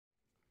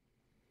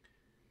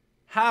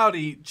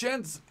Howdy,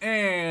 gents,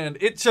 and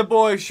it's your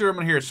boy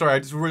Sherman here. Sorry, I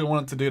just really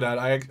wanted to do that.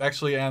 I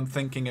actually am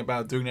thinking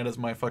about doing that as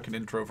my fucking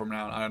intro from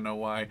now on. I don't know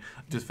why. I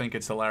just think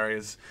it's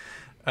hilarious.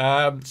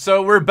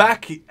 So we're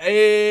back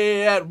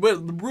at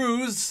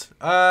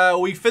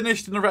R.U.S.E. We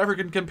finished the North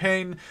African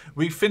campaign.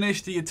 We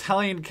finished the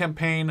Italian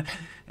campaign.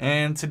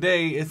 And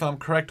today, if I'm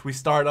correct, we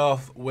start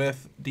off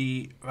with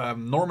the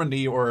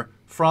Normandy or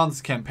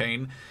France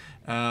campaign.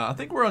 I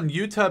think we're on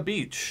Utah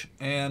Beach.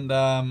 And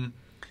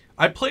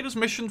I played this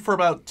mission for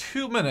about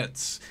 2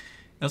 minutes.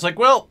 And it's like,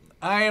 well,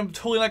 I am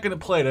totally not going to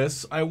play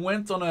this. I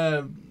went on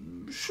a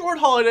short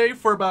holiday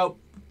for about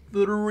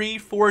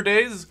 3-4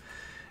 days.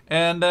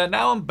 And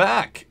now I'm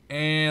back.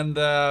 And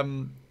I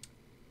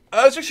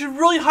was actually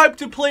really hyped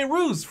to play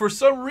R.U.S.E. for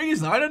some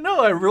reason. I don't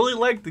know. I really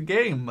liked the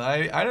game.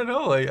 I don't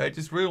know. I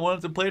just really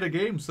wanted to play the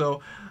game.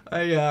 So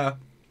I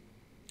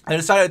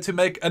decided to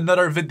make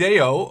another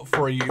video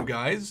for you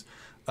guys.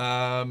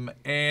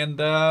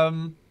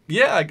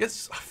 Yeah, I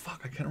guess, oh,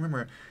 fuck, I can't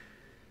remember.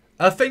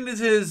 I think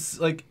this is,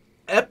 like,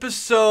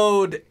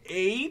 episode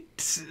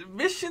 8,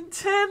 mission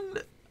 10?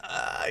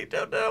 I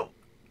don't know.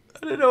 I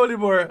don't know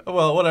anymore.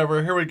 Well,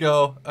 whatever, here we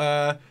go.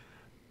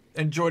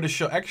 Enjoy the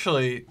show.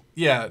 Actually,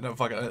 yeah, no,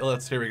 fuck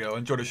it. Here we go.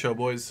 Enjoy the show,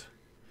 boys.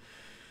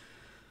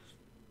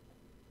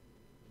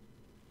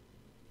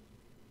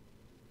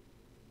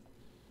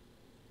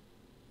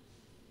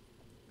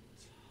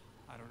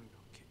 I don't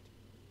know, kid.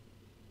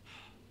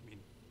 I mean,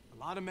 a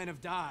lot of men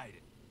have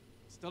died.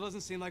 Still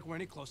doesn't seem like we're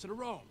any closer to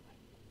Rome.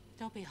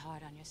 Don't be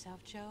hard on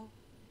yourself, Joe.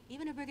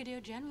 Even a brigadier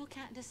general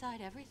can't decide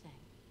everything.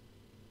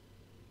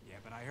 Yeah,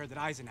 but I heard that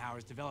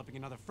Eisenhower's developing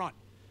another front.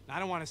 And I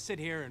don't want to sit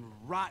here and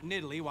rot in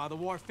Italy while the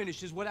war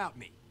finishes without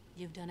me.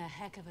 You've done a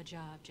heck of a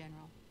job,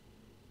 General.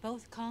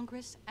 Both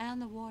Congress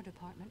and the War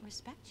Department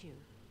respect you.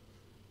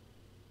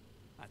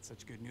 That's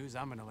such good news,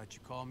 I'm gonna let you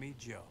call me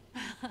Joe.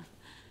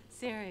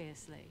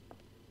 Seriously.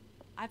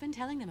 I've been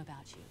telling them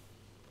about you.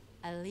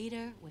 A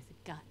leader with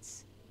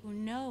guts, who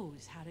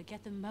knows how to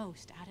get the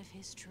most out of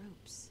his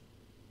troops.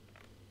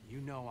 You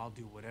know I'll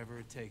do whatever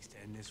it takes to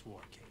end this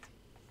war, kid.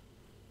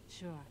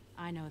 Sure,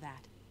 I know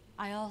that.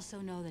 I also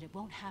know that it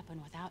won't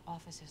happen without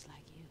officers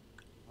like you.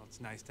 Well,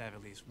 it's nice to have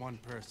at least one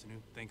person who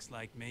thinks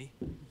like me.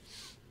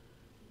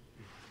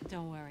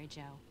 Don't worry,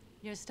 Joe.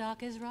 Your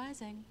stock is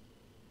rising.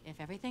 If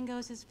everything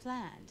goes as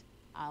planned,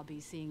 I'll be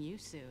seeing you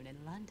soon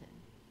in London.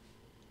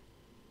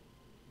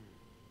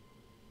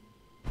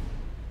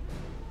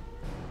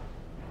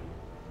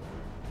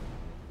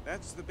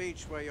 That's the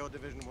beach where your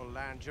division will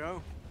land,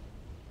 Joe.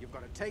 You've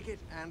got to take it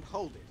and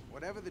hold it,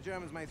 whatever the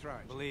Germans may throw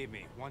it. Believe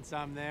me, once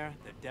I'm there,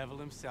 the devil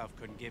himself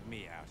couldn't get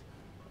me out.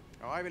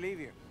 Oh, I believe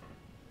you.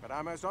 But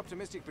our most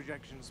optimistic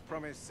projections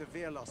promise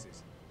severe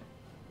losses.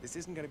 This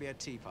isn't going to be a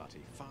tea party,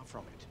 far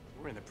from it.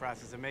 We're in the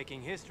process of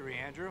making history,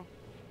 Andrew.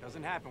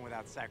 Doesn't happen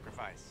without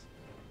sacrifice.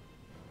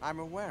 I'm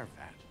aware of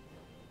that.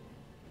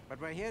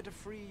 But we're here to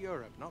free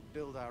Europe, not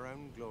build our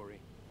own glory.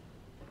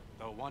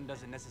 Though one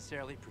doesn't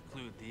necessarily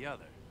preclude the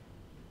other.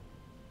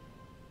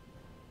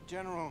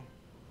 General,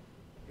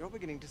 you're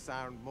beginning to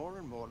sound more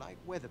and more like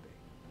Weatherby.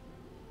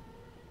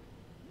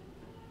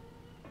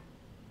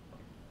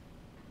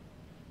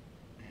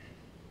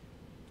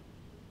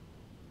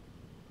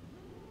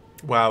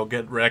 Wow,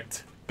 get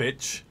wrecked,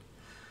 bitch.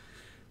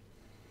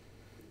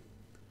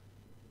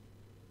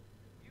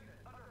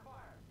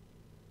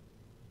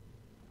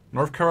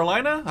 North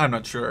Carolina? I'm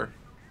not sure.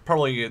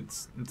 Probably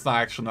it's not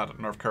actually not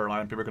North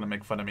Carolina. People are gonna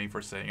make fun of me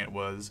for saying it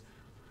was.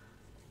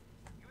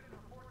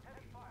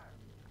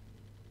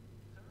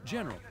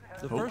 General,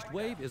 the first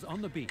wave is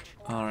on the beach.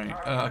 Alright,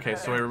 okay,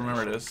 so I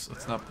remember this.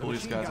 Let's not pull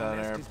these guys out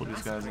of there, pull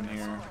these guys in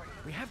here.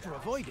 We have to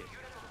avoid it.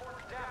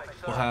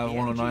 We'll have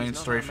 109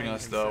 strafing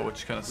us though,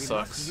 which kind of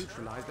sucks.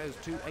 Neutralize those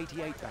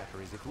 288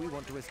 batteries if we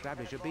want to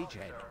establish a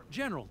beachhead.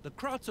 General, the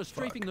Krauts are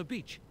strafing the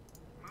beach.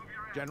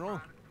 General,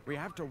 we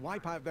have to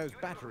wipe out those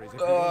batteries if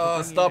we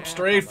want to bring Stop in air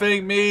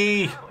strafing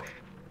me!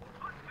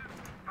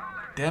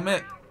 Damn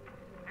it.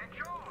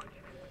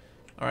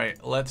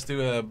 Alright, let's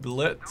do a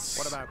blitz.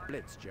 cover. What about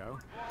Blitz, Joe?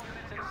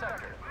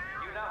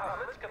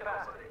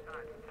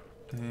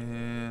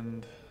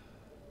 And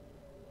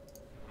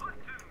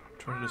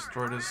try to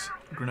destroy this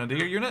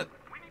grenadier unit.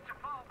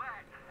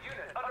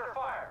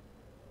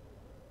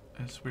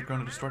 Yes, we're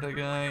going to destroy that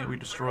guy. We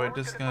destroyed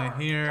this guy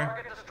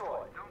here.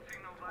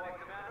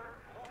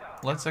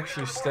 Let's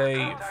actually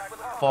stay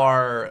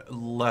far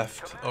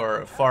left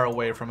or far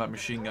away from that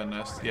machine gun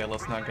nest. Yeah,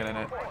 let's not get in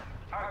it.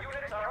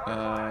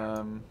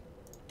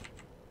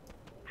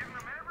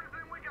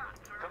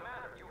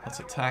 Let's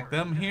attack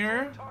them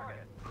here.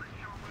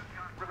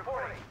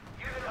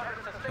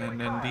 And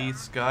then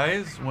these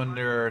guys, when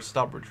they're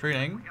stopped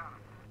retreating,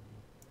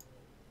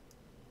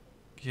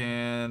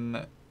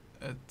 can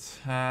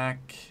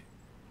attack.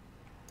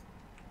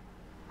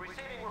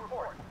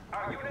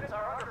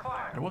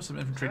 There was some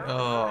infantry.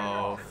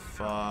 Oh,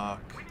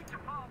 fuck.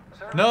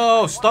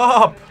 No,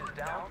 stop!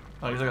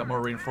 Oh, I got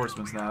more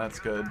reinforcements now. That's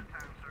good.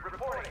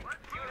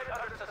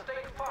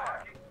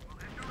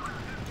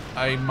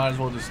 I might as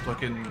well just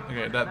fucking...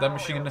 Okay, that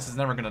machine gun nest is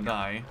never gonna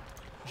die.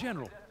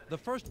 General, the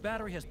first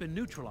battery has been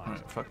neutralized.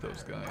 Alright, fuck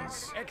those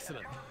guys.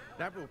 Excellent.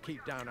 That will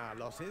keep down our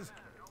losses.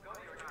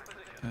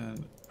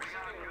 And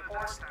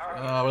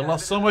we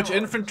lost so much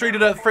infantry to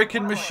that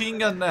freaking machine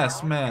gun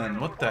nest, man.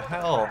 What the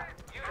hell?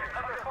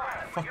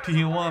 Fuck do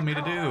you want me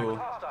to do?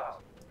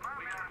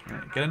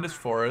 Alright, get in this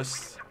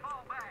forest.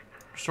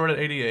 Restore it at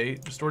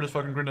 88. Restore this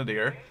fucking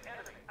grenadier.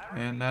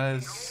 And that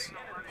is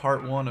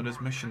part 1 of this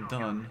mission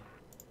done.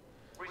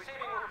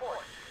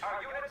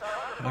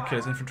 Okay,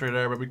 there's infantry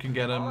there, but we can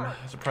get him.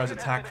 Surprise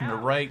attack from the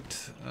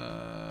right.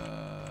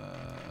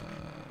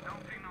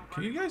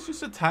 Can you guys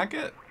just attack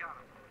it?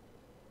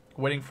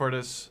 Waiting for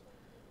this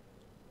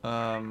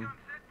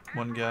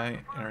one guy.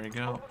 There you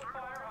go.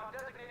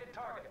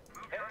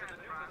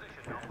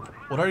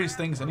 What are these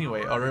things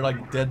anyway? Are they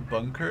like dead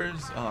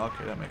bunkers? Oh,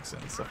 okay, that makes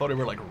sense. I thought they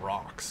were like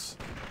rocks.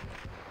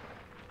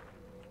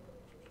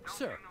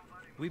 Sir,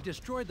 we've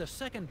destroyed the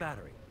second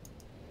battery.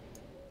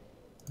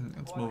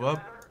 Let's move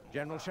up.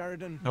 General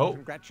Sheridan, Oh.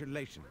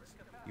 congratulations.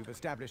 You've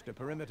established a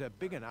perimeter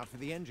big enough for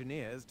the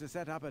engineers to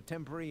set up a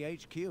temporary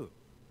HQ.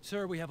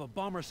 Sir, we have a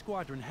bomber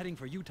squadron heading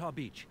for Utah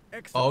Beach.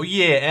 Excellent. Oh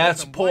yeah, air Let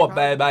them support, wipe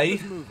out baby.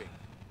 whoever's moving.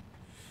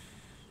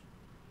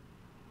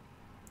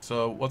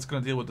 So what's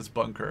gonna deal with this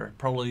bunker?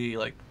 Probably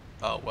like,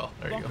 oh well,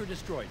 there you Bunker go.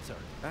 destroyed, sir.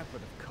 That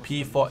would have cost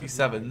P-47s. them lots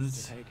of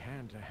lives to take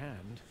hand to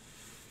hand.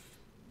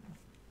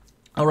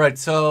 All right,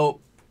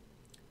 so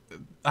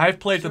I've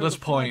played to Sir, this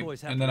the point,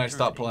 Flyboys have and then I returned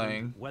stopped to England.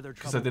 playing Weather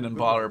because I trouble didn't will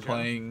bother Joe.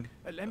 playing.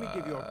 Let me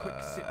give you a quick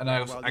sit And I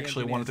while the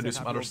actually wanted to do engineers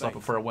some set up other your stuff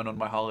base. before I went on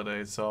my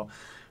holidays. So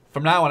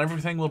from now on,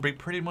 everything will be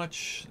pretty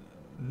much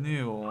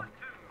new.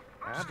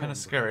 It's kind of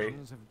scary.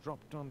 Divisions have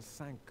dropped on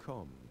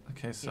Saint-Côme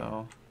Okay,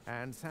 so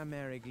and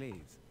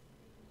Saint-Mary-Église.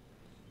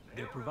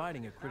 They're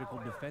providing a critical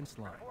defense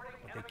line,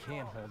 but they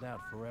can't hold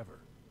out forever.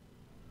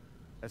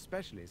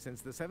 Especially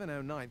since the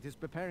 709th is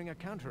preparing a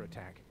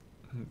counterattack.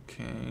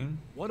 okay.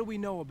 What do we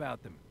know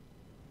about them?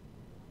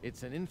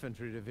 It's an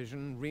infantry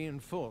division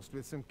reinforced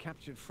with some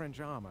captured French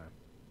armor.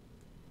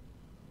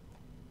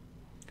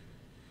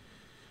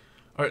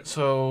 All right,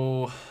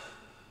 so what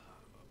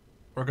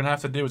we're gonna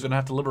have to do is gonna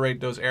have to liberate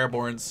those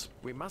airbornes.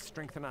 We must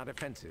strengthen our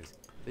defenses.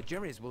 The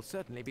Jerrys will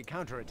certainly be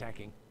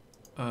counterattacking.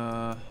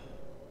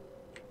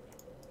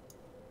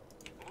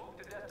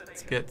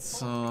 Let's get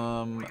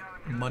some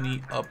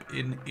money up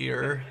in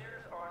here.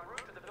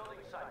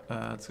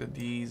 Let's get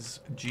these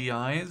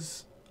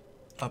GIs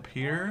up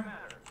here.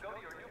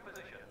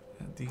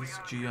 And these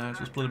GIs,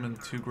 we'll split them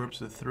into 2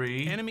 groups of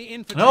 3. Enemy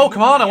infantry. No,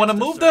 come on, I want to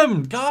moving move against us,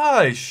 them!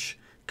 Gosh!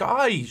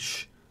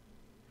 Gosh!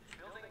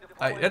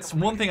 That's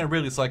one thing I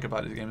really dislike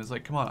about this game. Is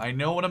like, come on, I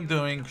know what I'm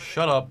doing.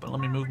 Shut up and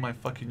let me move my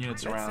fucking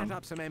units Let's around. set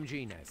up some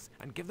MG nests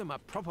and give them a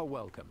proper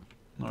welcome.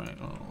 Alright,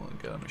 well, we'll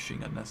get a machine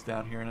gun nest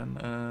down here, and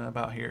then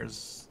about here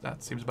is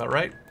that seems about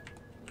right.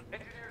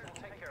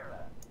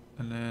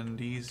 And then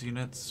these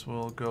units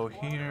will go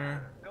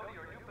here.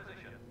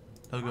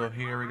 They'll go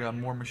here. We got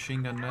more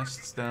machine gun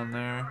nests down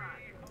there.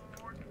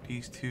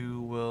 These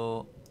 2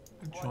 will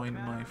join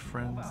my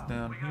friends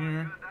down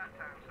here.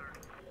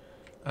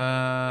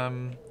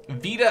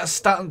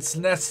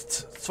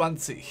 Widerstandsnest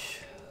 20.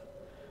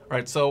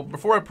 Alright, so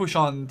before I push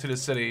on to the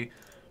city,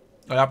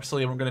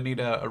 obviously we're going to need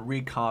a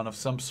recon of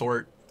some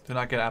sort to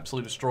not get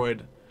absolutely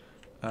destroyed.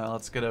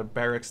 Let's get a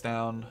barracks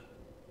down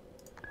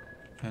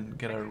and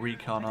get a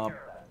recon up.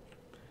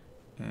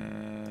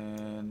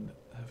 And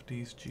have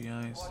these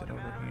GIs sit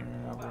over here,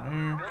 over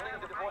here.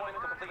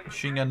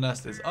 Machine gun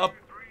nest is up.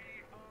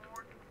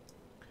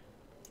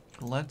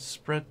 Let's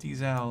spread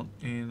these out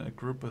in a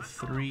group of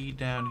 3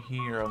 down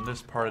here on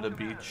this part of the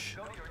beach,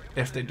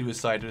 if they do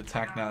decide to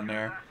attack down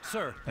there.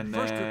 Sir, And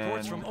first then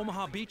reports from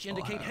Omaha Beach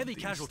indicate have heavy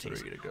these casualties.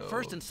 3 to go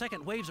First and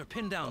second waves are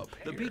pinned down. up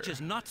The beach here. is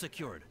not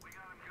secured.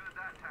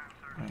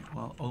 Alright,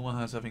 well,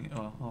 Omaha's having...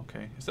 Oh,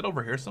 okay. Is it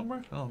over here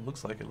somewhere? Oh, it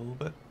looks like it a little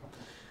bit.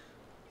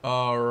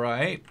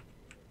 Alright.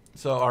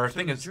 So our Sir,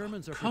 thing the is...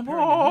 Germans are Come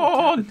preparing a new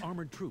attack on! with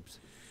armored troops.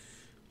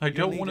 I You'll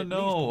don't need want to at least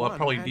know. I one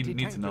probably need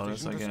anti-tank to know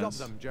this, I division to guess.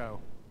 stop them, Joe.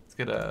 Let's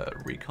get a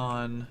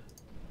recon.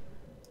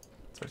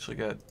 Let's actually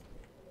get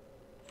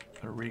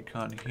a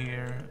recon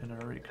here and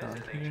a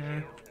recon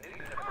here.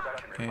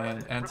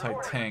 And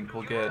anti-tank,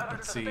 we'll get,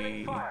 let's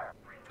see,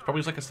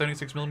 probably just like a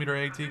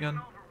 76mm AT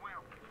gun.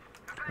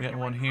 We got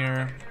one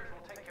here,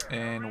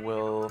 and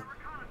we'll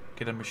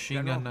get a machine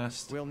gun General,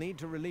 nest We'll need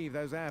to relieve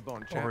those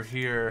airborne chaps. over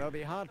here, They'll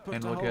be hard put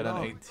and to we'll get an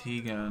hold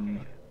AT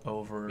gun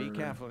over. Be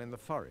careful in the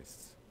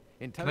forests.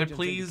 Can I Intelligence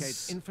please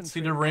indicates infantry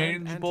see the and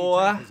range, anti-tank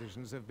boy?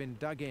 positions have been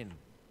dug in.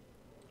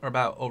 Or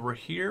about over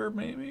here,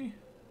 maybe?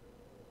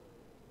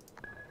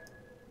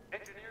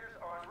 Engineers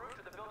are en route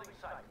to the building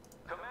site.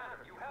 Commander,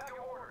 you have your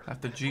orders. Have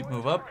the Jeep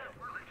move up.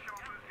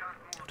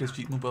 This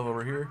Jeep move up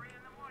over here.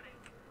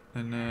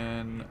 And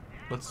then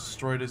let's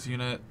destroy this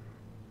unit.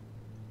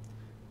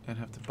 And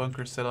have the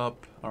bunker set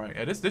up. Alright,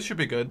 yeah, this should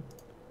be good.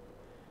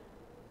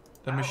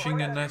 The machine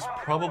gun nest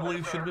probably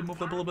should have been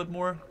moved up a little bit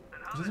more.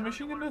 Is this a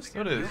machine gun nest?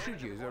 Oh, it You is.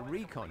 should use a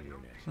recon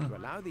unit to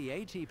allow the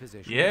AT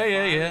position. Yeah, to yeah,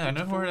 fire yeah, I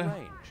into know full where to-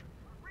 range.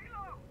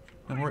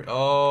 And we're,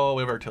 oh,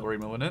 we have artillery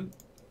moving in.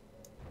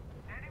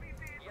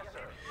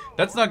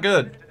 That's not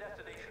good.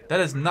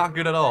 That is not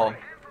good at all.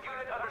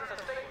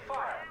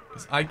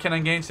 I can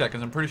engage that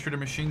because I'm pretty sure the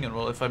machine gun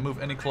will, if I move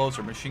any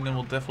closer, machine gun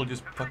will definitely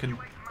just fucking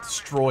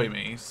destroy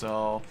me.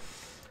 So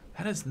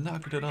that is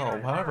not good at all.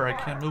 However, I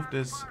can move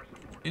this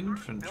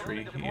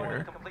infantry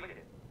here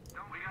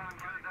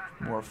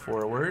more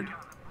forward.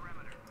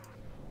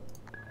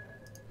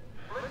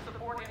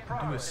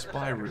 Do a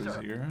spy ruse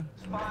here.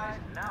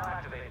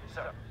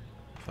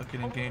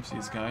 Fucking engage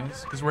these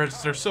guys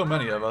because there's so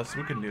many of us.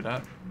 We can do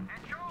that.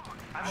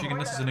 Machine gun,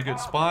 this is in a good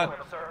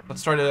spot.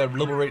 Let's try to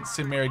liberate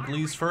St. Mary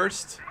Glees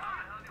first.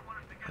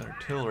 The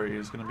artillery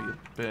is gonna be a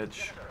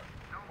bitch.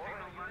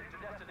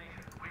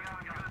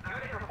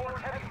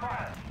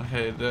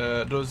 Okay,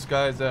 those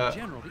guys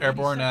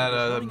airborne at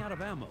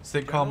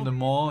Sitcom de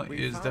Mont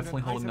is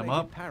definitely holding them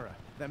up.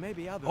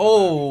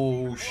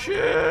 Oh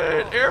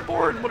shit!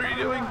 Airborne, what are you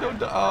doing? Don't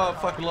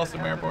fuck, we lost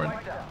them airborne.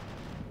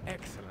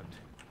 Excellent.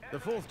 The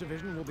 4th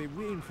Division will be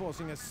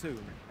reinforcing us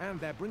soon, and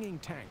they're bringing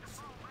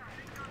tanks.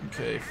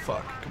 Okay,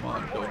 fuck. Come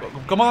on, go, go, go.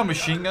 Come on,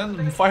 machine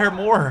gun, fire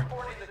more.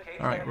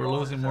 Alright, we're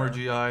losing more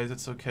GIs,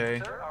 it's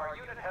okay.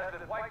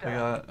 We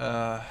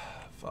got,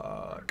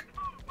 fuck.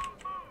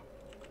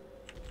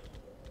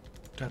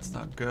 That's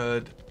not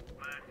good.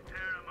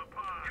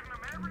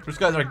 Those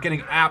guys are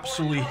getting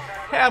absolutely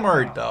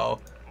hammered, though.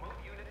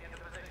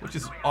 Which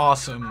is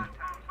awesome.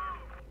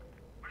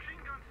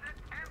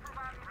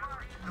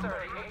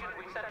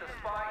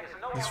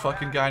 This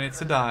fucking guy needs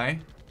to die.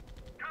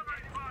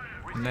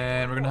 And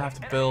then we're gonna have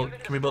to build.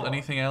 Can we build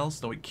anything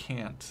else? No, we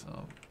can't.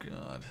 Oh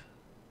god.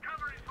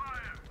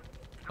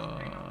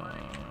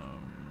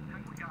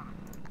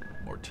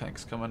 More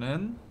tanks coming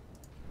in.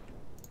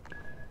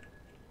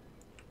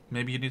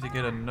 Maybe you need to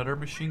get another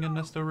machine gun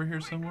nest over here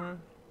somewhere.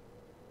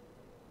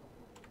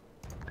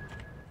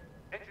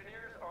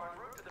 Engineers are en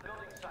route to the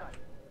building site.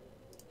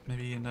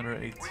 Maybe another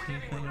AT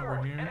thing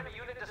over here. Enemy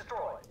unit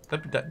destroyed.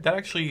 That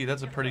actually,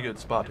 that's a pretty good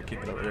spot to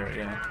keep it over there.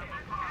 Yeah.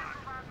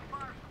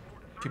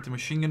 Keep the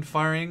machine gun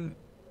firing.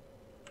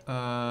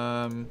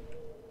 Probably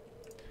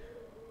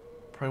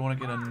want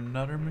to get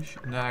another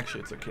machine. No,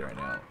 actually, it's okay right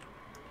now.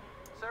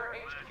 Sir,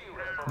 HQ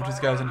has Put these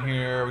guys in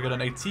here. We got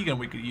an AT gun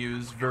we could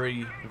use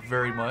very,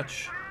 very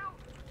much.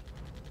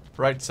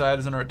 Right side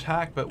is under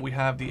attack, but we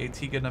have the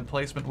AT gun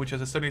emplacement, which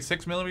has a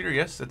 76mm.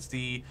 Yes, it's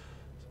the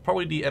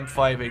probably the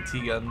M5 AT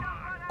gun.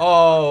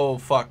 Oh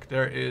fuck!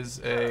 There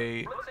is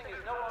a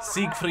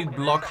Siegfried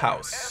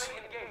Blockhaus.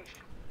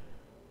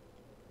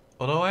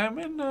 Although I'm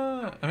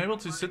able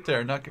to sit there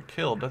and not get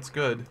killed. That's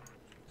good.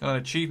 Got an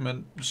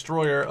achievement.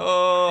 Destroyer.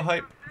 Oh,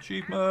 hype.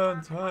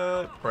 Achievement.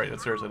 Hype. Right,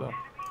 that's seriously though.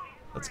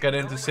 Let's get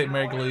into St.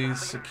 Mary Glees,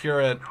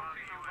 secure it,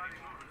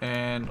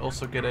 and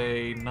also get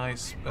a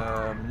nice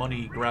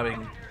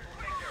money-grabbing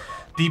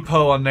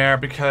depot on there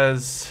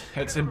because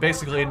it's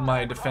basically in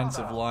my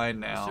defensive line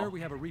now. Sir,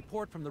 we have a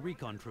report from the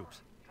recon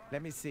troops.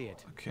 Let me see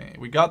it. Okay,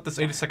 we got this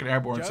 82nd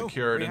Airborne Joe,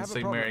 secured we in have a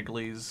St. problem. Mary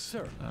Glees.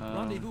 Sir,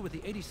 rendezvous with the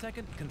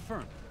 82nd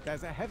confirmed.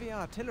 There's a heavy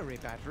artillery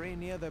battery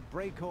near the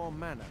Breakour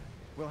Manor.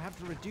 We'll have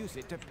to reduce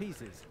it to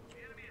pieces.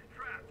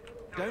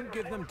 Don't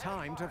give them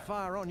time to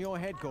fire on your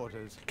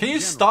headquarters. Can you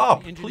General,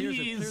 stop, the engineers have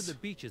cleared please? the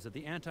beaches of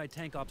the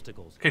anti-tank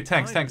obstacles. Okay,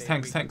 tanks. Finally, we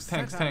can Tanks. set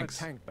up a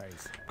tank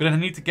base. Gonna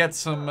need to get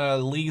some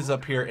Lees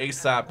up here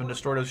ASAP and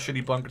destroy those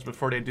shitty bunkers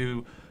before they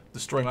do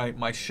destroy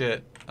my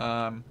shit.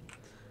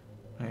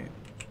 Wait,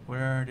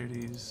 where are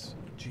these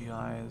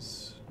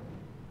GIs?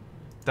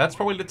 That's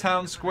probably the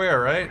town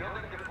square, right?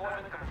 building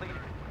deployment completed.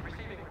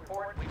 Receiving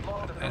report. We've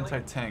lost the building.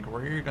 Anti-tank,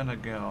 where are you gonna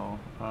go?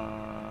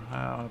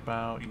 How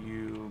about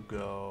you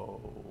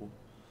go?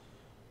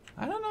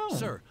 I don't know.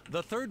 Sir,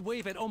 the 3rd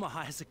wave at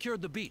Omaha has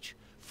secured the beach.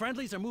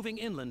 Friendlies are moving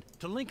inland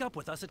to link up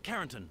with us at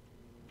Carrington.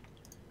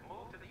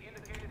 Move to the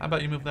indicated. How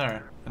about you move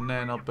there? And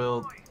then I'll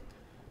build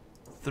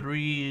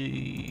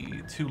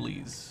 3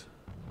 Tulees.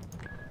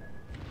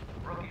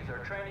 Rookies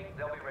are training.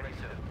 They'll be ready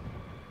soon.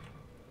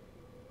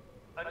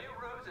 A new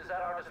ruse is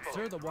at our disposal.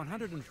 Sir, the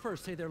 101st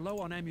say they're low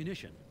on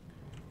ammunition.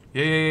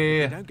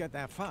 Yeah. Don't get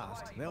that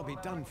fast. They'll be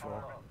done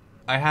for.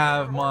 I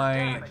have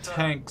my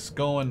tanks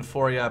going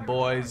for ya,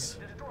 boys.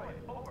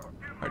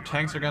 Our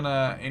tanks are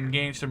gonna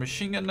engage their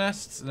machine gun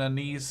nests, and then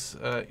these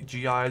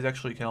GIs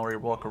actually can already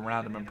walk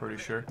around them, I'm pretty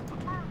sure.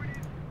 There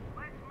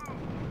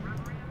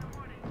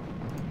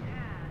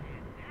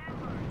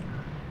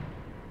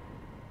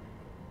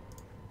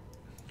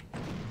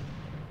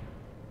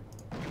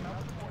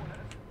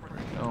we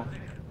go.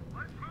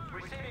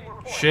 Receiving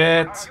report.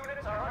 Shit! Our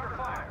units are under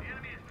fire.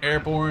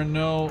 Airborne,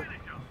 no.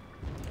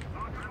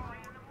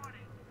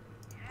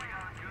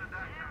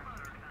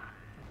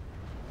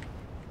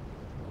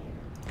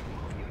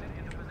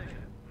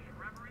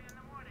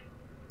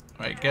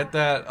 Alright, get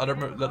that other,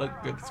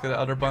 let's get the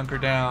other bunker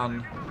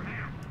down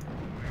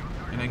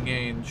and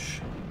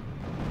engage.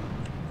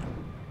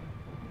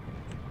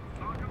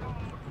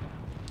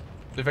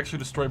 They've actually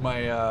destroyed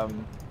my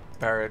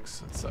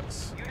barracks. It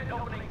sucks. Unit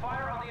opening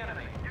fire on the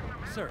enemy.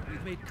 Sir,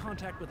 we've made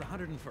contact with the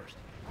 101st.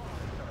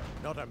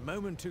 Not a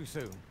moment too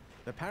soon.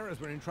 The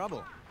Paras were in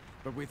trouble.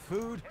 But with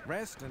food,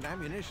 rest, and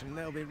ammunition,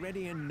 they'll be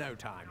ready in no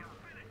time.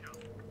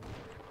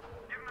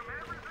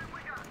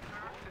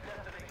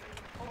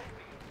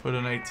 Put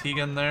an AT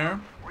gun there.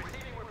 Receiving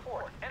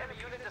report. Enemy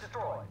unit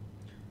destroyed.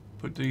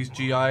 Put these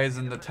GIs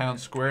in the town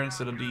square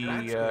instead of the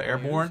That's good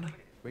airborne. news.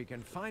 We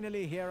can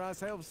finally hear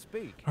ourselves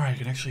speak. Alright, I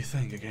can actually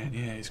think again.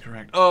 Yeah, he's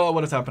correct. Oh,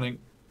 what is happening?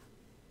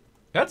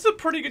 That's a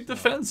pretty good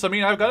defense. I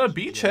mean, I've got a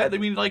beachhead. I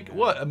mean, like,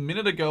 what? A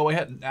minute ago, I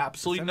had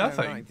absolutely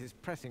nothing. 709th is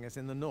pressing us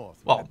in the north.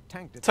 with Well, a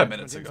tank 10 detachment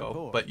minutes in ago,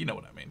 support. but you know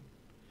what I mean.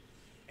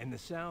 In the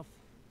south?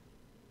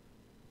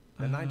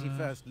 The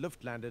 91st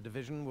Luftlander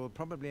Division will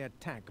probably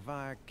attack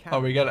via Oh,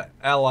 Carrington. we got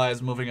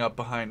allies moving up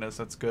behind us.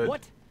 That's good.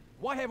 What?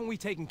 Why haven't we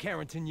taken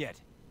Carrington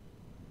yet?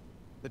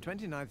 The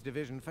 29th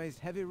Division faced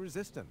heavy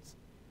resistance.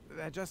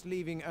 They're just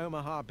leaving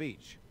Omaha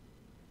Beach.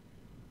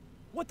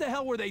 What the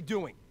hell were they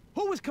doing?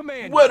 Who was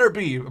commanding?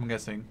 Weatherby, I'm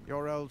guessing.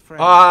 Your old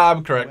friend. Ah,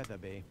 I'm correct.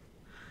 Weatherby.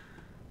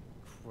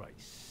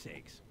 Christ's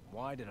sakes,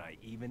 why did I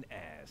even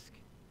ask?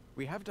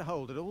 We have to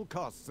hold at all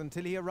costs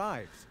until he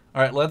arrives.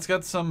 All right, let's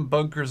get some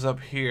bunkers up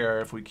here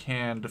if we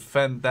can.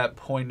 Defend that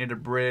point near the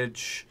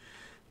bridge.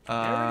 There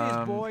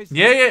it is, boys.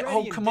 Yeah, yeah. Ready Oh,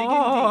 and come digging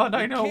on. deep.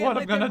 I We know can't what I'm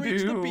let them gonna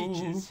reach the do.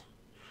 beaches.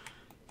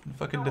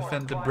 Fucking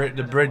defend the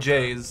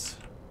bridges.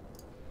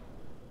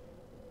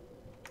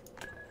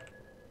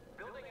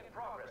 Building in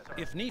progress, sir.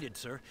 If needed,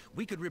 sir,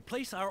 we could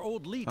replace our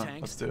old Lee Huh,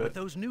 tanks let's do with it.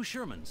 those new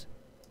Shermans.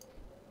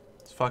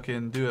 Let's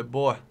fucking do it,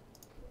 boy.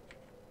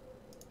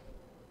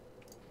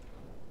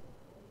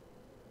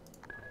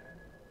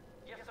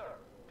 Yes, sir.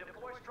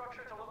 Deploy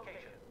structure to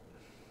location.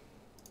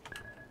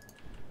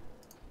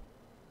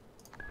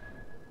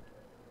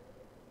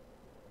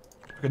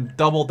 We can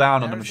double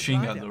down on the There is a machine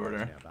supply guns over depot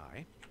there.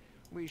 nearby.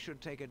 We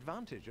should take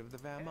advantage of the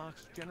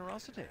Wehrmacht's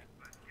generosity.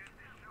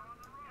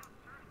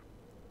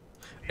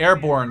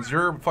 Airbornes,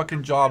 your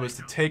fucking job is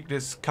to take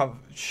this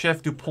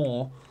Chef du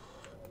Pont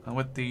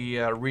with the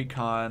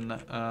recon.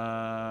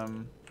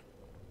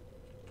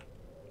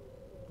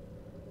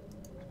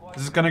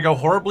 This is gonna go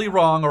horribly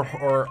wrong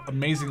or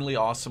amazingly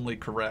awesomely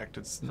correct.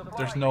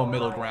 There's no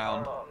middle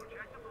ground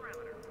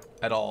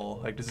at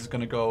all. Like, this is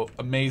gonna go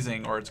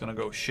amazing or it's gonna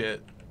go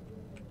shit.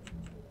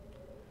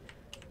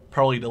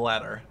 Probably the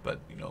latter,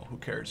 but you know, who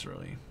cares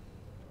really?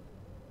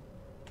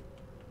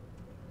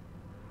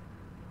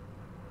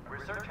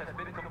 Research has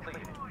been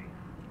completed.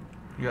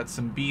 You got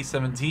some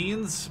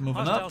B-17s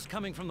moving up. Hostiles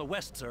coming from the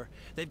west, sir.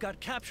 They've got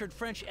captured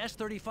French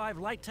S-35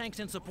 light tanks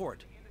in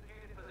support.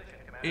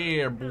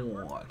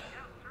 Airborne.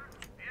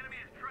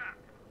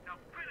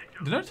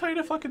 Did I tell you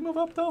to fucking move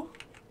up though?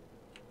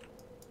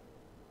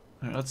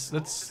 Alright,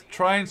 let's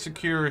try and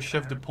secure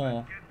Chef du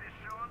Pont.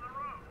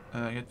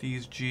 Get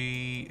these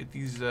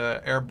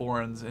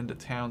airbornes into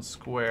town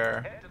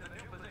square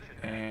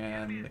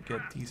and get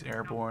these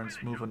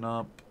airbornes moving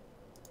up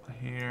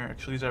here.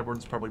 Actually, these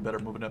airbornes probably better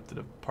moving up to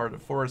the part of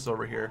the forest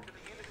over here.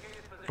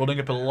 Building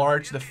up a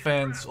large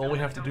defense. All we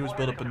have to do is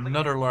build up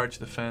another large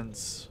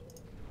defense.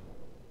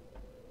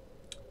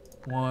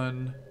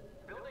 1,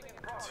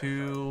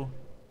 2,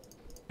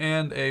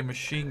 and a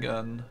machine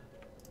gun.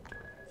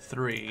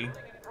 3.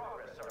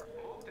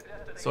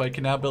 So I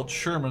can now build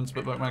Shermans,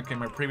 but my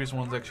previous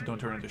ones actually don't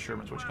turn into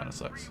Shermans, which kind of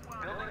sucks.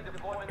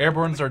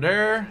 Airbornes are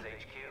there.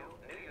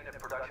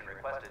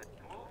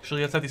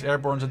 Actually, let's have these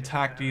airbornes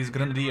attack these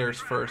grenadiers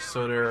first,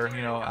 so they're,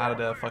 you know, out of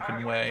the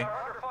fucking way.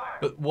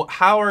 But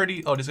how are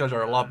these? Oh, these guys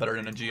are a lot better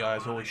than the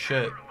GIs. Holy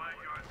shit!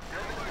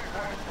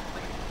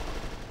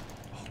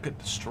 Oh, get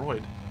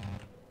destroyed.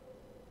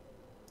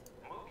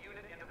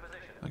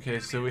 Okay,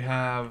 so we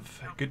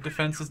have good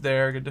defenses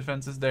there, good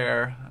defenses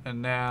there,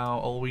 and now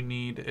all we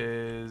need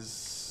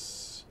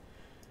is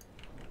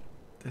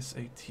this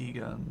AT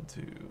gun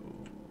to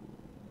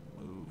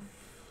move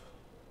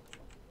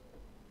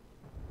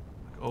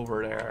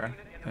over there,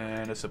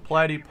 and a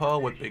supply depot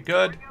would be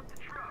good.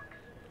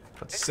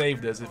 Let's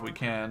save this if we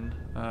can.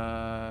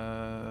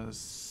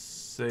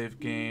 Save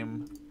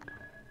game.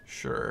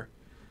 Sure.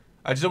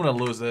 I just don't want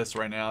to lose this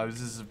right now.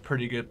 This is a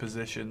pretty good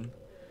position.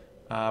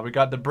 We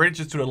got the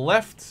bridges to the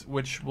left,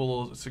 which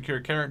will secure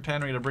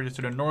Carrington. We got the bridges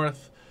to the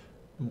north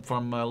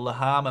from Le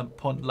Ham and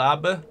Pont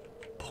l'Abbé.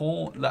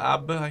 Pont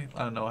l'Abbé.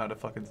 I don't know how to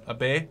fucking...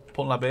 Abbé?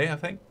 Pont l'Abbé, I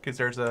think. Because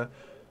there's a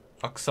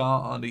accent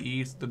on the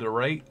east to the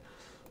right.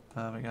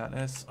 We got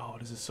this. Oh,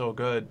 this is so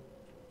good.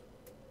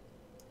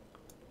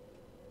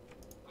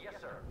 Yes,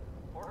 sir.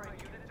 Ordering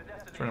unit to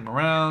destination. Turn them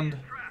around.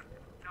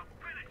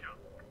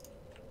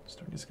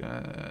 Start this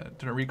guy.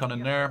 Turn a recon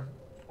in there.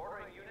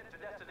 Ordering unit to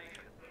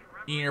destination.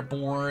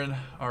 Airborne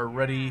are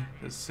ready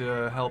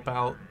to help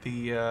out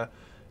the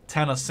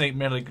town of Saint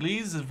Mary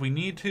Église if we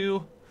need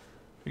to.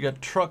 We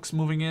got trucks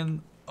moving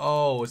in.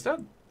 Oh, is that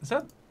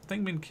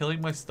thing been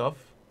killing my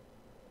stuff?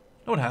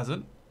 No, it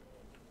hasn't.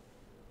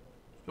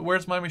 But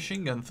where's my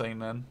machine gun thing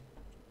then?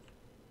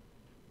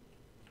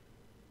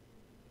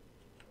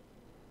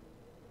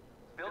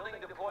 Building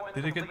deployment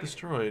Did it get completed.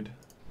 destroyed?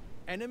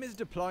 Enemies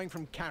deploying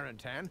from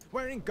Carrington.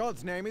 Where in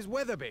God's name is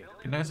Weatherby?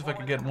 Be nice if I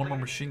could get one more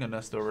machine gun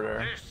nest over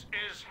there. This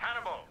is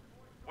Hannibal.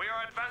 We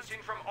are advancing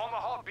from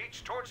Omaha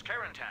Beach towards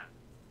Carrington.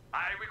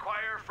 I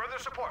require further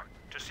support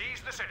to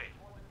seize the city.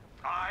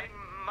 I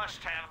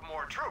must have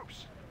more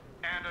troops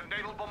and a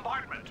naval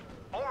bombardment.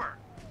 Over.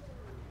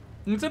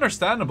 It's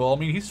understandable. I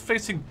mean, he's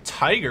facing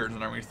tigers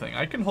and everything.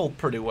 I can hold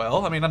pretty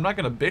well. I mean, I'm not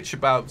gonna bitch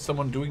about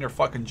someone doing their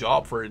fucking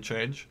job for a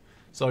change.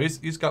 So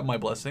he's got my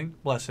blessing.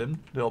 Bless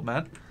him, the old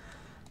man.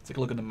 Let's take a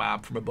look at the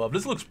map from above.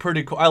 This looks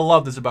pretty cool. I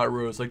love this about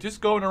R.U.S.E. Like,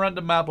 just going around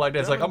the map like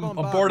this. Like, I'm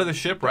aboard of the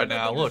ship right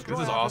now. Look, this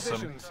is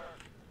awesome.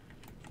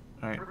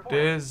 Alright,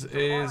 this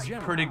is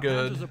pretty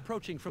good.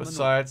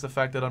 Besides the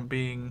fact that I'm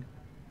being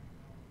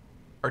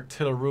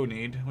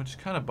artillery-need, which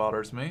kind of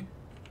bothers me.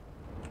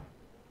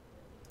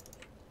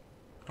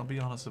 I'll be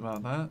honest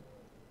about that.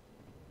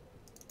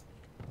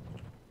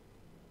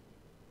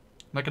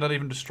 And I cannot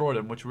even destroy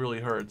them, which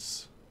really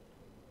hurts.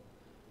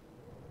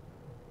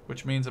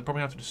 Which means I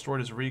probably have to destroy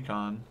this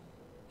recon.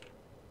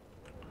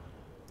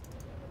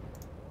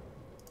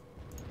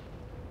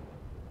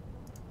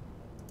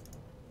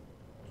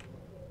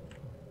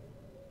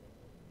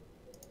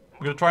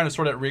 I'm gonna try and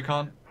destroy that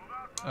recon,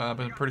 but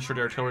I'm pretty sure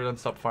the artillery doesn't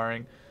stop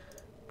firing.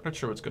 I'm not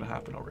sure what's gonna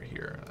happen over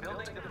here.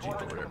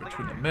 Jeep over there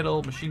between the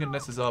middle. Machine gun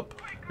nest is up.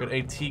 We got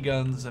AT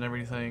guns and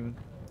everything.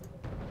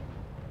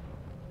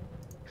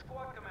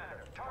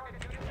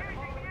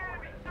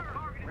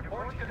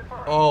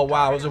 Oh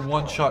wow, it was a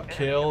one-shot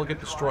kill. Get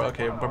destroyed.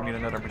 Okay, I'm probably need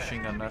another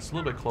machine gun nest. A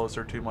little bit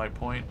closer to my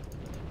point.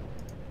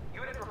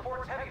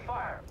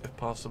 If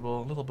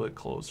possible, a little bit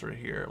closer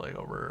here, like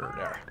over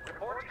there.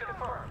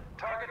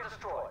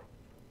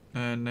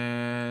 And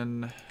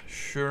then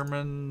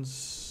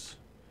Sherman's,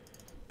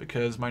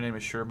 because my name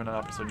is Sherman, I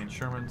obviously need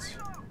Sherman's.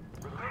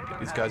 Get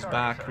these guys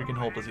back. We can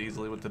hold this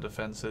easily with the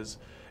defenses.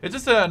 It's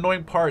just an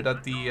annoying part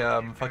that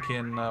the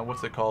fucking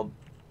what's it called?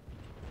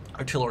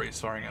 Artillery is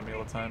firing at me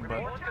all the time,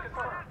 but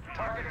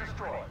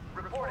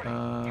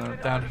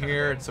down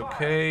here it's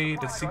okay.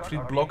 The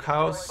Siegfried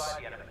blockhouse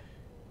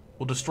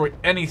will destroy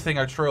anything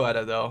I throw at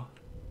it though,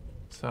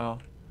 so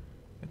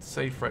it's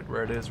safe right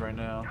where it is right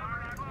now.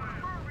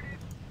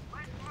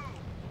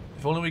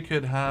 If only we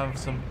could have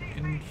some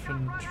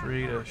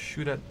infantry to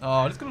shoot at.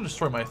 Oh, it's gonna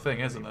destroy my thing,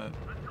 isn't it?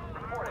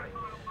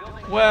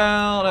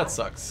 Well, that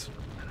sucks.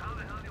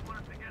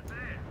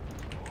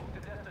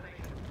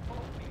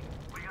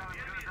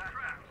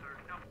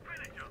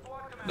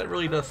 That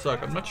really does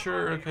suck. I'm not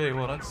sure. Okay,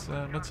 well that's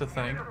a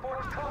thing.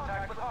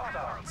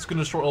 It's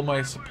gonna destroy all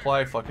my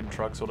supply fucking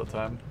trucks all the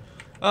time.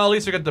 Well, at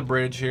least we got the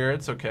bridge here.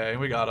 It's okay.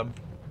 We got them.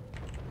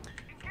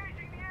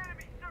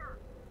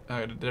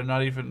 They're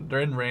not even.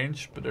 They're in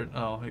range, but they're.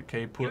 Oh,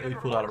 okay. He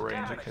pulled out of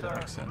range. Okay, that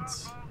makes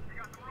sense.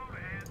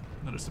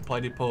 Another supply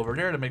depot over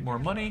there to make more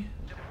money.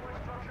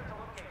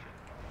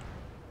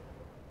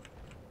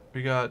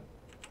 We got.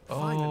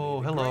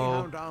 Oh,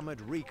 hello. Greyhound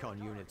armored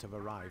recon units have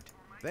arrived.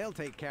 They'll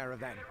take care of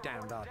that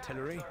damned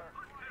artillery.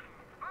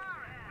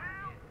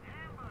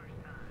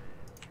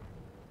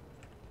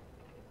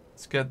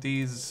 Let's get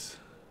these.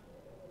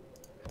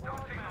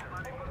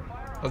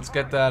 Let's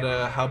get that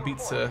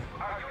Haubitze.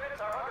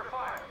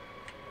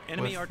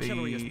 Enemy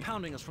artillery is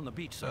pounding us from the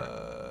beach,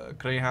 sir.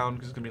 Greyhound,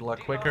 because it's gonna be a lot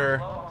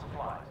quicker.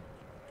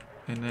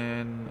 And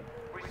then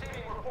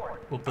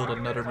we'll build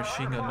another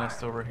machine gun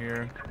nest over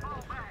here.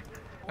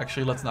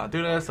 Actually, let's not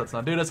do this. Let's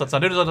not do this. Let's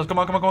not do this. Come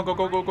on, come on, come on, go,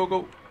 go, go, go,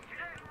 go.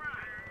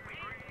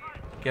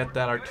 Get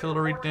that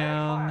artillery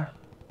down.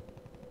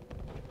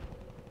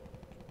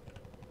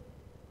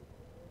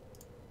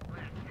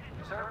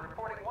 Sir,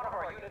 reporting one of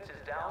our units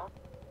is down.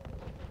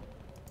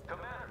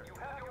 Commander, you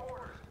have your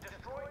orders.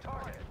 Destroy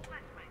target.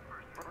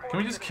 Can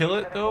we just kill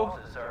it though?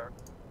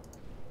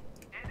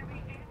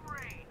 Enemy in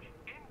range.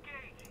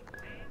 Engaging.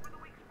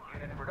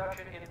 Unit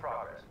production in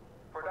progress.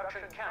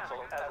 Production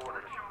canceled as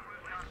ordered.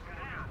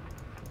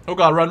 Oh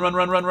god, run, run,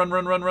 run, run, run,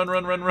 run, run, run,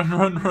 run, run, run,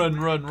 run, run,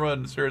 run,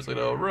 run. Seriously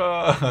though,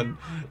 run.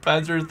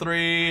 Panzer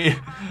III.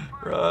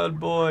 Run,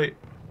 boy.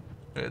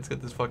 Okay, let's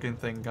get this fucking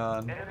thing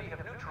gone. Enemy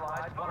have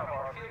neutralized one of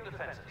our field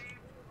defenses.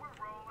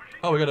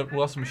 Oh, we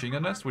lost a machine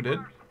gun nest? We did?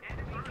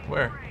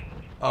 Where?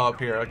 Oh, up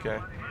here, okay.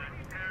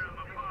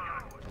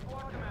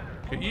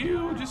 Could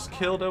you just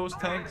kill those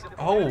tanks?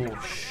 Oh,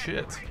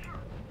 shit.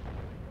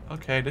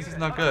 Okay, this is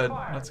not good.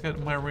 Let's get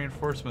my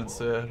reinforcements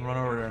to run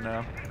over there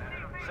now.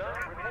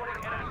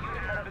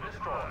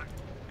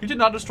 Could you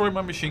not destroy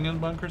my machine gun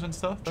bunkers and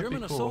stuff? That'd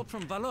German be cool. assault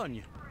from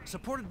Valognes,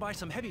 supported by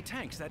some heavy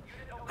tanks that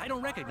I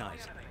don't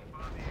recognize.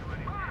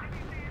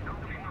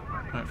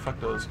 Alright, fuck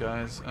those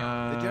guys. The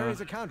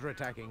Jerrys are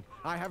counterattacking.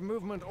 I have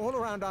movement all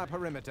around our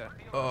perimeter.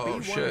 Oh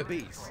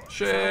B1Bs.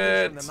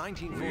 shit!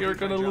 Shit! We are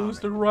gonna lose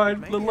the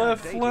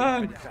left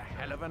flank. It's a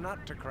hell of a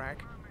nut to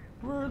crack.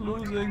 We're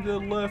losing the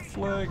left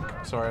flank.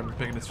 Sorry, I'm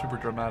making it super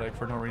dramatic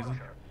for no reason.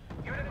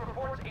 Unit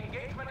reports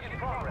engagement in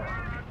progress.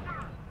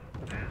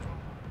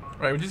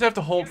 Right, we just have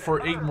to hold for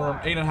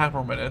 8.5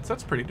 more minutes.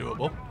 That's pretty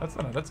doable. That's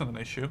not an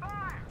issue.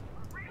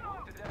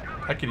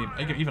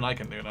 Even I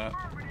can do that.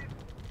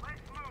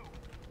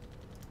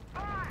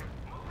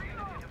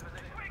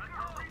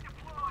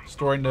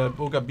 Storing the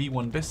Boga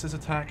B1 Bis is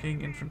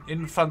attacking.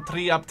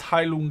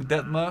 Infanterieabteilung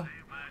Detmer.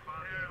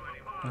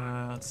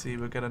 Let's see,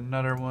 we got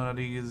another one of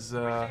these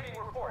machine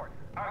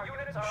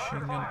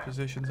gun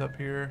positions up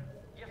here.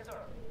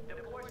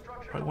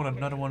 Probably want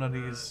another one of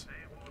these.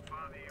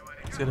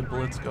 Let's get a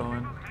blitz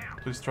going.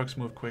 These trucks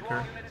move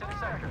quicker.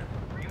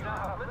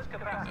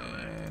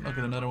 And look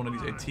at another one of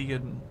these AT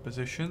gun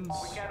positions.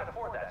 We can't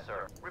afford that,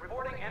 sir.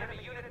 Reporting enemy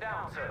unit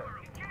down, sir.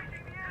 Excuse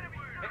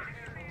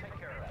me, take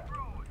care of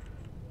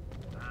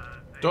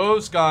that.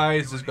 Those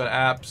guys just got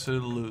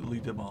absolutely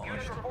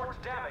demolished. Unit reports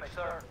damage,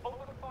 sir.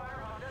 Open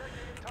fire on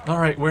designated target.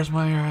 Alright, where's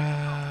my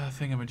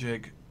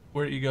thingamajig?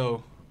 Where did you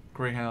go,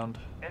 Greyhound?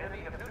 Enemy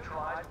have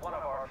neutralized one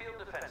of our field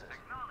defenses.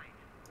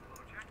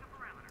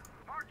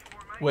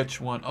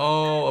 Which one?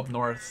 Oh, up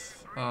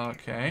north.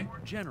 Okay.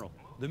 General,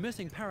 the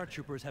missing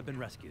paratroopers have been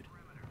rescued.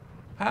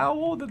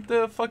 How did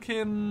the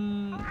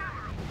fucking...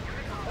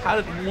 How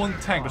did one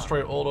tank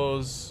destroy all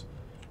those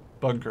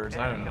bunkers?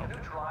 I don't know.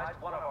 Neutralized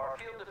one of our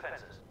field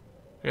defenses.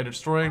 Okay,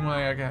 destroying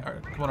my...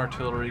 Come on,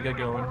 artillery, get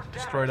going.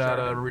 Destroy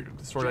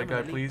that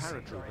guy, please.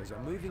 Paratroopers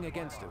are moving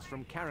against us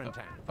from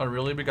Carentan. Oh,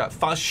 really? We got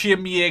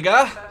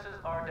Fallschirmjäger.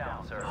 Defenses are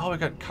down, sir. Oh, we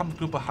got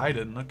Kampfgruppe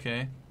Heiden.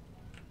 Okay.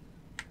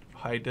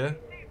 Heide.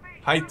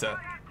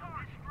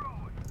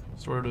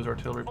 Destroy those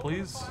artillery,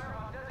 please.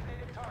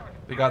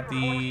 They got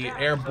the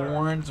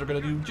airbornes. They're gonna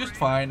do just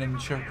fine.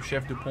 And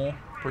Chef Dupont,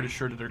 pretty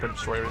sure that they're gonna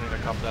destroy everything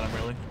that comes at them,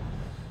 really.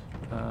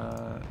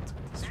 Let's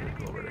get this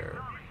vehicle over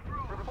there.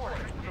 Reporting.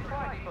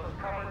 Supply depot's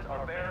cupboards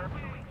are bare.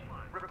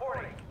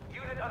 Reporting.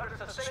 Unit under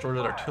sustained Destroy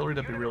that fire. artillery.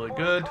 That'd be really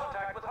good.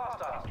 Contact with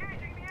hostiles.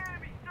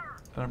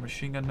 Our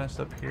machine gun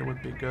nest up here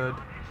would be good.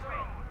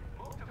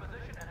 Move to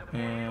position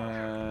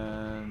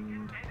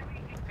and And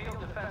field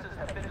defenses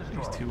have been these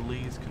destroyed. two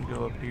Lees can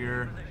go up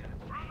here.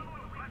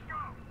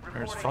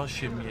 There's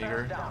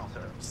Fallschirmjäger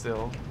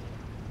still.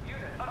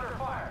 Unit under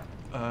fire.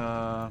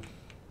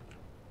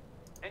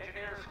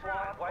 Engineer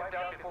squad wiped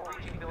out before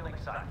reaching building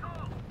site.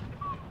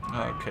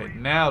 Okay,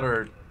 now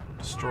they're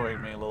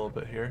destroying me a little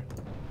bit here.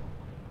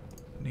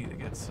 Need to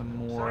get some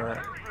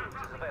more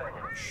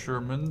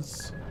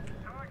Shermans.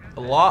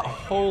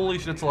 Holy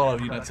shit, it's a lot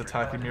of units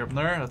attacking me up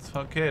there. That's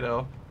okay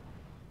though.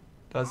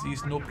 Das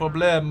ist no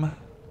problem.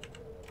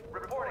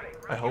 Reporting.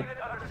 I hope. Unit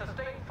under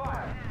sustained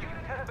fire.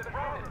 Unit has been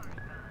routed.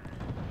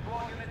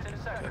 All units in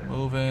sector. Get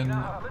moving.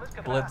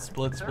 Blitz.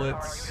 Unit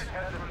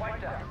has been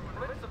wiped out.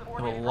 Blitz We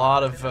support have a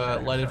lot of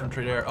light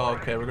infantry there. Oh,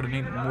 okay, we're gonna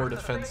need more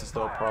defenses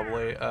though,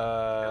 probably.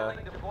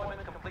 building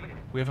deployment completed.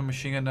 We have a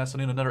machine gun nest. I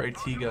need another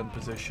AT gun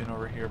position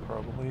over here,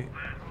 probably.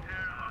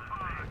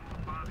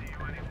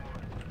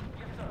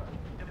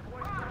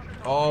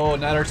 Oh,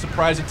 now they're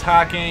surprise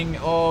attacking.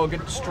 Oh,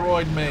 get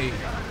destroyed, mate.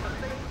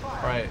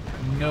 Alright,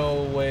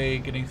 no way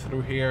getting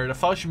through here. The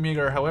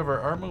Fallschirmjäger, however,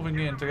 are moving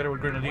in together with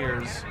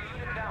grenadiers.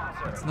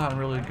 That's not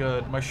really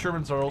good. My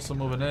Shermans are also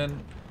moving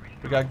in.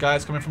 We got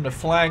guys coming from the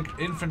flank,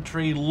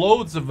 infantry,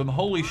 loads of them.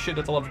 Holy shit,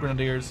 that's a lot of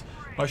grenadiers.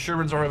 My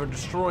Shermans are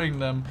destroying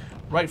them.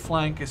 Right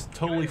flank is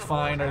totally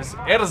fine. There's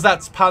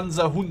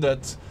Ersatzpanzer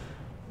 100.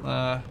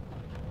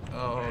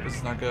 Oh, this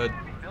is not good.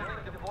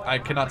 I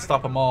cannot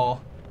stop them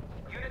all.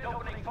 Unit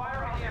opening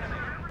fire on the enemy.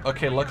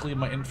 Okay, luckily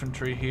my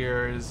infantry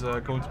here is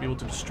going to be able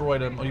to destroy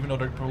them, even though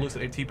they're close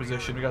at AT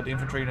position. We got the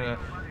infantry in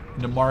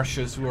the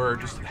marshes who are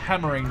just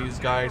hammering these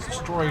guys,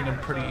 destroying them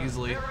pretty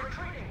easily.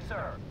 Retreating,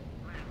 sir.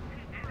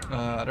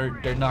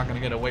 They're not going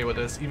to get away with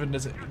this. Even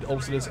this,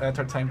 also this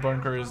anti-tank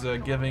bunker is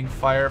giving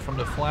fire from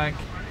the flank.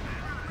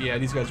 Yeah,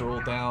 these guys are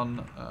all down.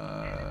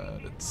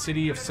 The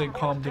city of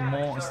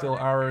Saint-Côme-du-Mont is still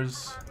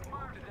ours.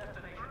 Move to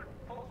destination.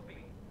 Full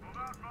speed.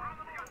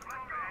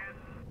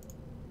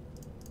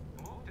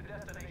 Move to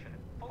destination.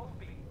 Full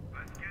speed.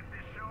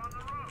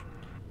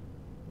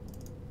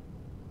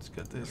 Let's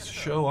get this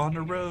show on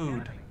the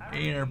road.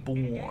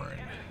 Airborne.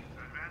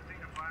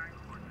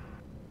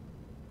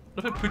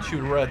 What if I put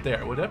you right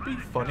there? Would that be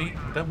funny?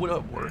 Would that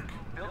work?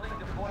 Building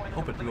deployment.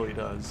 Hope it really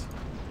does.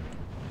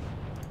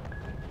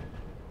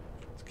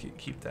 Let's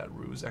keep that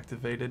ruse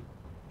activated.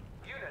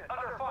 Unit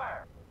under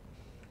fire.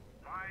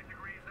 5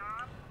 degrees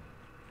up.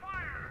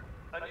 Fire.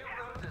 A new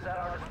ruse is at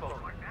our disposal.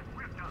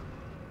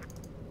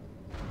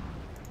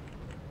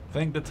 I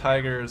think the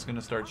Tiger is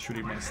gonna start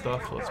shooting my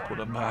stuff. Let's put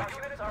him back.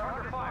 Units are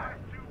under fire.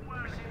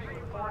 Receiving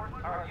report.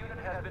 Our unit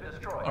has been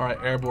destroyed. Alright,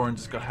 Airborne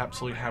just got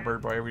absolutely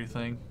hammered by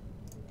everything.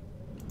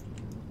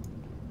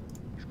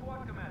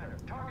 Squad commander,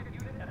 target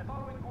unit and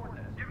following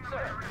coordinates.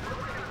 Sir,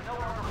 Wilson is no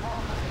longer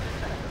possible in this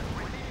sector.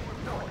 Receiving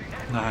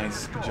report.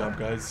 Nice. Good job,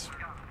 guys.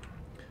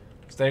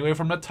 Stay away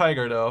from the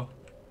Tiger, though.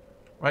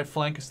 Right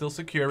flank is still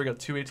secure. We got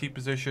 2 AT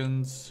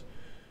positions.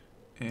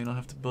 And I'll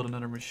have to build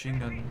another machine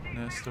gun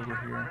nest over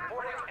here.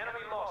 Reporting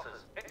enemy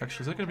losses.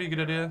 Actually, is that going to be a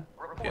good idea?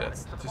 Yeah,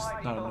 it's just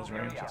not in his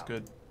range. That's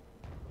good.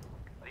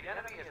 The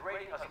enemy is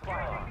raiding a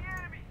supply line.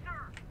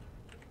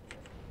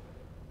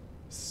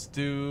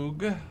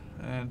 Stug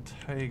and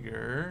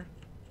Tiger.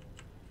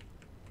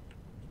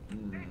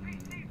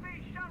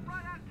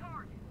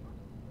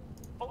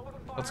 Open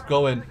fire Let's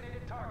go in. on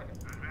designated target.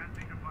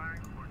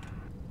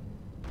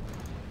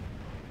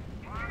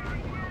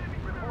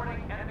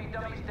 Reporting enemy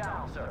dummies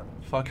down, sir.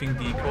 Fucking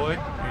decoy.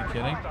 Are you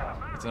kidding?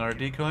 It's another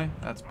decoy?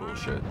 That's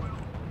bullshit.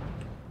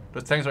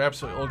 Those tanks are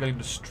absolutely all getting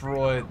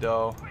destroyed,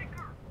 though.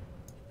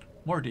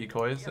 More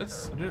decoys.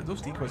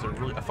 Those decoys are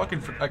really...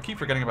 I keep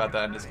forgetting about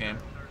that in this game.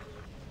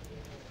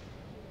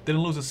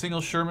 Didn't lose a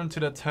single Sherman to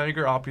that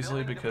Tiger,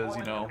 obviously, because,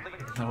 you know,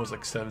 that was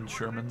like 7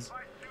 Shermans.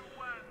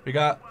 We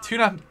got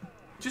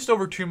just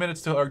over 2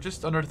 minutes to, or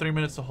just under 3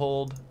 minutes to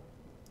hold.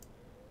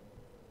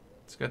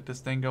 Let's get this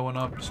thing going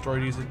up. Destroy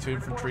these into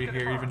infantry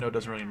here, even though it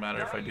doesn't really matter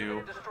if I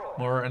do.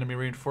 More enemy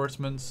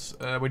reinforcements.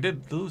 We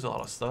did lose a lot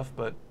of stuff,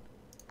 but...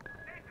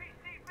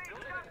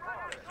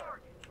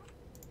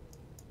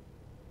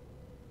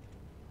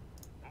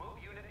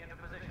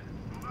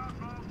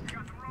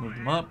 Move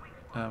them up.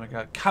 We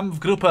got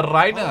Kampfgruppe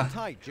Reiner. Hold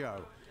tight,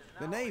 Joe.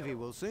 The Navy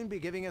will soon be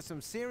giving us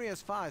some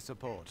serious fire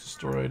support.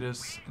 Destroy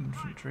this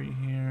infantry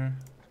here.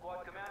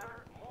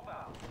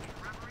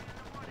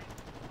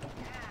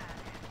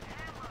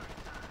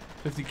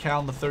 50 cal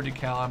and the 30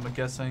 cal, I'm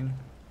guessing.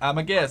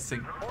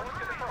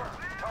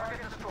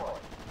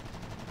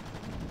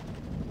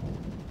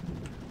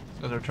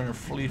 So they're trying to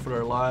flee for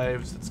their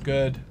lives. It's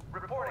good.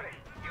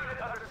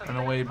 Run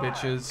away,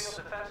 bitches.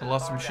 I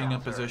lost the machine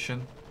gun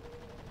position.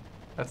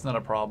 That's not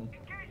a problem.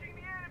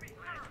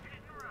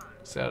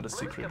 Stay out of the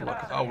secret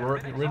block. Oh, we're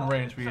in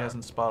range, but he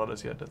hasn't spotted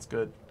us yet. That's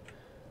good.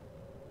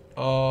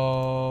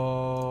 Okay.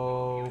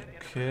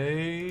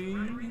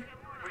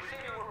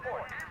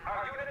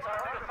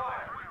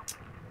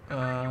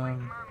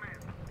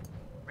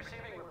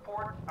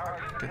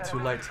 Get 2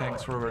 light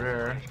tanks over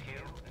there.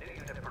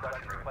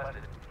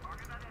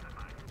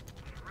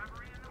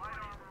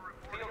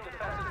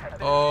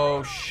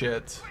 Oh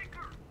shit.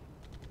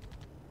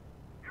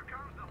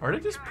 Are they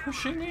just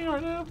pushing me,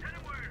 are they?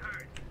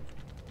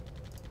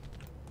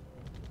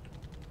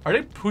 Are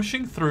they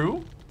pushing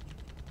through?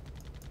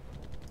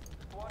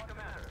 Squad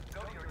commander,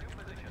 go to your new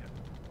position.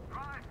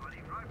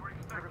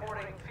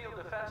 Reporting field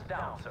defense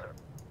down, sir.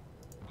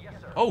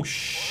 Yes, sir. Oh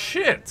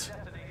shit!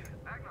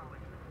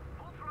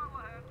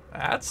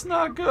 That's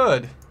not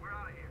good.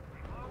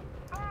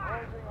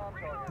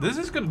 This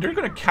is gonna, they're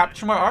gonna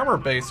capture my armor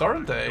base,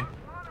 aren't they?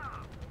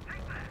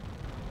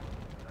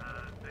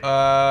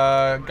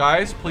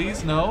 Guys,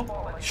 please,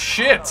 no.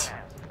 Shit!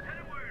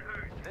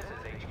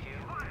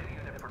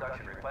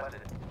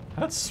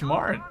 That's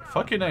smart.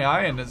 Fucking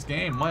AI in this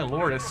game. My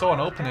lord, I saw an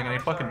opening and they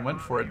fucking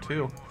went for it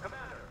too.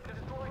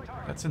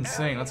 That's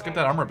insane. Let's get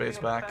that armor base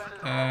back.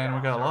 And we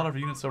got a lot of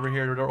units over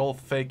here. They're all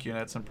fake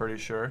units, I'm pretty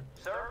sure.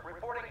 Sir,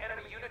 reporting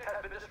enemy unit has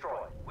been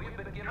destroyed. We have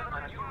been given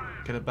a new...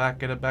 Get it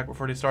back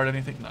before they start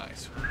anything.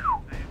 Nice.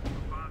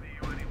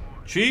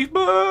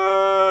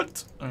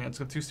 Achievement! Alright, let's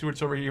get 2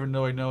 stewards over here, even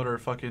though I know they're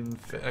fucking...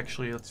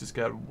 Actually, let's just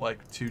get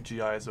like 2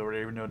 GIs over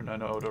there, even though I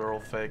know they're all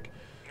fake.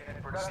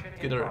 Let's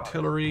get our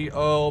artillery.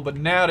 Oh, but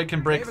now they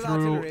can break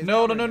through.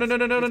 No.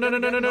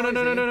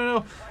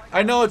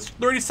 I know it's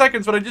 30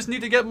 seconds, but I just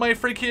need to get my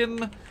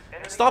freaking...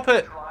 Stop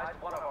it.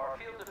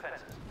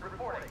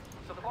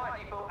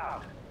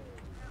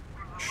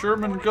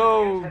 Sherman,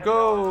 go.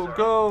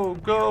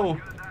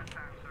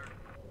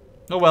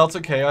 Oh well, it's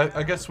okay.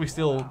 I guess we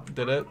still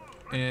did it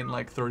in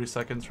like 30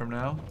 seconds from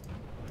now.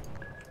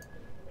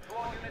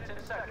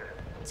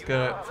 Let's get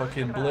a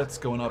fucking blitz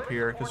going up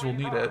here, because we'll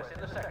need it.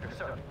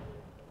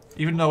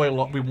 Even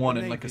though we won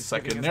in like a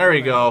second. There we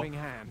go.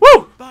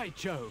 Woo!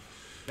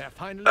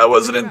 That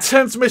was an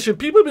intense mission.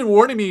 People have been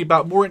warning me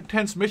about more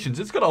intense missions.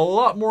 It's got a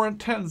lot more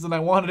intense than I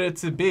wanted it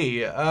to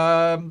be.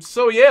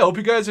 So yeah, hope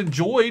you guys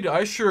enjoyed.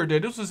 I sure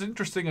did. This was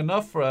interesting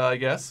enough, I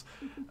guess.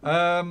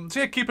 So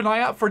yeah, keep an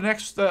eye out for the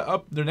next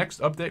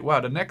update.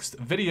 Wow, the next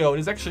video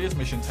is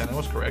mission 10. I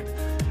was correct.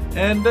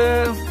 And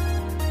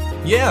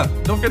yeah,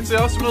 don't forget to say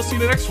awesome. I'll see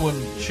you in the next one.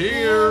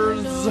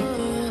 Cheers.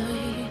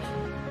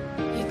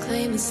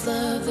 Claim this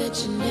love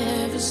that you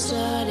never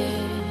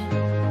started.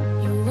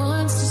 You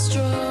once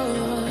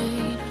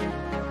destroyed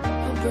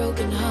a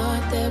broken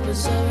heart that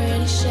was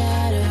already